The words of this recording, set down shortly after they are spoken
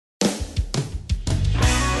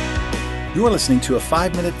You are listening to a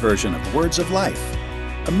 5-minute version of Words of Life,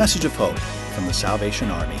 a message of hope from the Salvation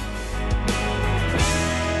Army.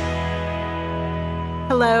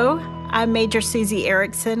 Hello, I'm Major Susie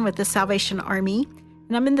Erickson with the Salvation Army,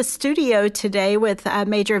 and I'm in the studio today with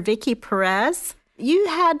Major Vicki Perez. You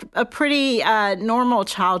had a pretty normal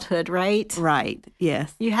childhood, right? Right,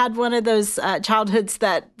 yes. You had one of those childhoods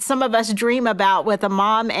that some of us dream about with a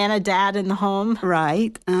mom and a dad in the home.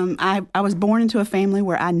 Right. I was born into a family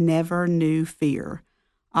where I never knew fear.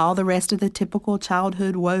 All the rest of the typical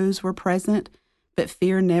childhood woes were present, but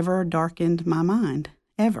fear never darkened my mind,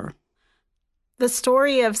 ever. The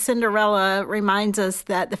story of Cinderella reminds us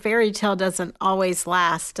that the fairy tale doesn't always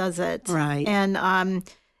last, does it? Right. And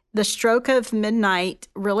the stroke of midnight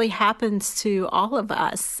really happens to all of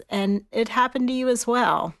us, and it happened to you as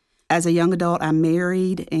well. As a young adult, I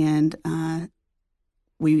married, and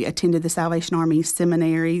we attended the Salvation Army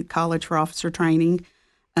Seminary, College for Officer Training,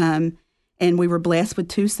 and we were blessed with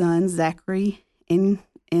 2 sons, Zachary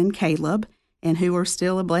and Caleb, and who are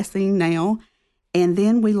still a blessing now. And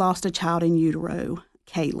then we lost a child in utero,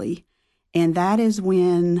 Kaylee, and that is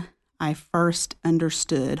when I first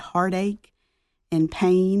understood heartache and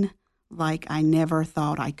pain like I never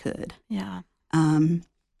thought I could. Yeah. And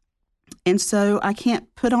so I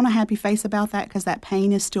can't put on a happy face about that because that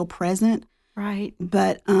pain is still present. Right.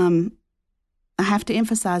 But I have to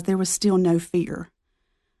emphasize there was still no fear.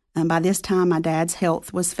 And by this time, my dad's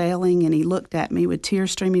health was failing, and he looked at me with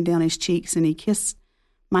tears streaming down his cheeks, and he kissed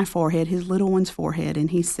my forehead, his little one's forehead, and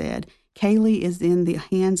he said, "Kaylee is in the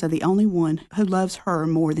hands of the only one who loves her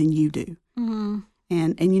more than you do." Mm-hmm.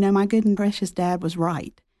 And you know, my good and precious dad was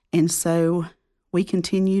right. And so we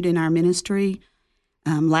continued in our ministry,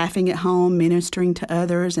 laughing at home, ministering to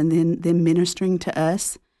others, and then ministering to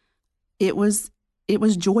us. It was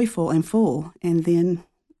joyful and full, and then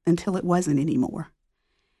until it wasn't anymore.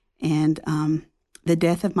 And the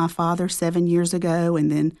death of my father 7 years ago, and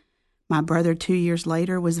then my brother 2 years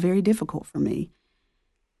later, was very difficult for me.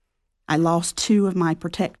 I lost 2 of my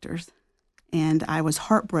protectors, and I was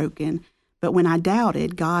heartbroken. But when I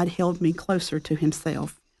doubted, God held me closer to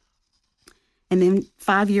himself. And then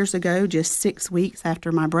 5 years ago, just 6 weeks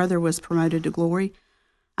after my brother was promoted to glory,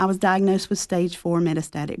 I was diagnosed with stage 4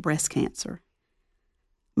 metastatic breast cancer.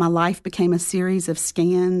 My life became a series of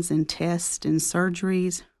scans and tests and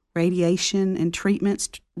surgeries, radiation and treatments,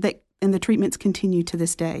 and the treatments continue to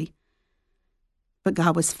this day. But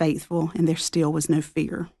God was faithful, and there still was no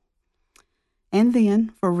fear. And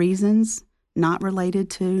then, for reasons not related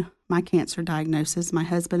to my cancer diagnosis, my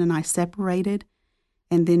husband and I separated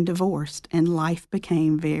and then divorced, and life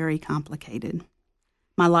became very complicated.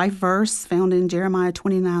 My life verse, found in Jeremiah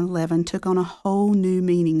 29:11, took on a whole new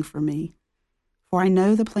meaning for me. "For I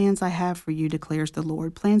know the plans I have for you, declares the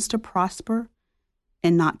Lord, plans to prosper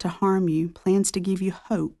and not to harm you, plans to give you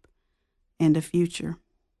hope and a future."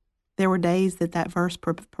 There were days that verse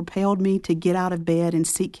propelled me to get out of bed and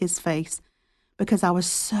seek his face because I was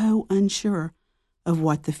so unsure of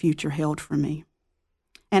what the future held for me.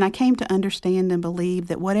 And I came to understand and believe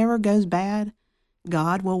that whatever goes bad,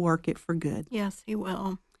 God will work it for good. Yes, he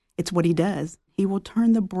will. It's what he does. He will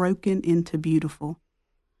turn the broken into beautiful.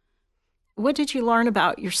 What did you learn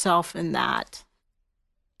about yourself in that?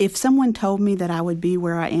 If someone told me that I would be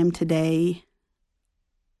where I am today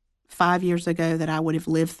 5 years ago, that I would have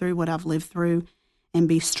lived through what I've lived through and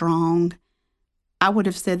be strong, I would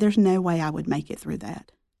have said there's no way I would make it through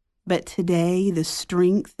that. But today, the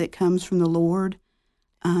strength that comes from the Lord,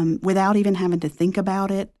 without even having to think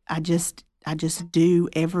about it, I just do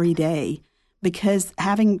every day. Because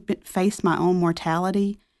having faced my own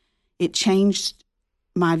mortality, it changed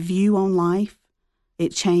my view on life. It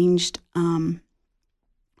changed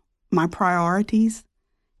my priorities.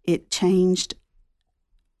 It changed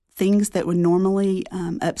things that would normally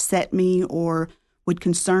upset me or would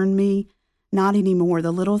concern me. Not anymore.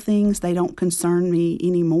 The little things, they don't concern me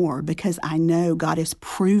anymore because I know God has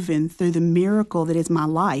proven through the miracle that is my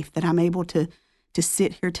life that I'm able to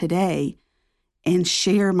sit here today and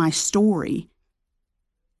share my story.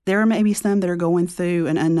 There may be some that are going through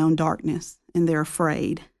an unknown darkness and they're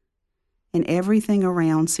afraid and everything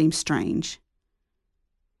around seems strange.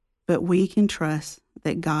 But we can trust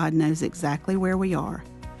that God knows exactly where we are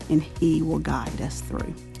and he will guide us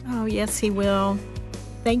through. Oh, yes, he will.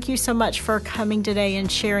 Thank you so much for coming today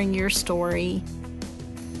and sharing your story.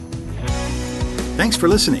 Thanks for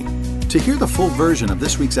listening. To hear the full version of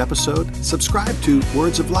this week's episode, subscribe to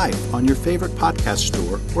Words of Life on your favorite podcast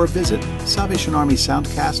store or visit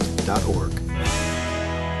SalvationArmySoundcast.org.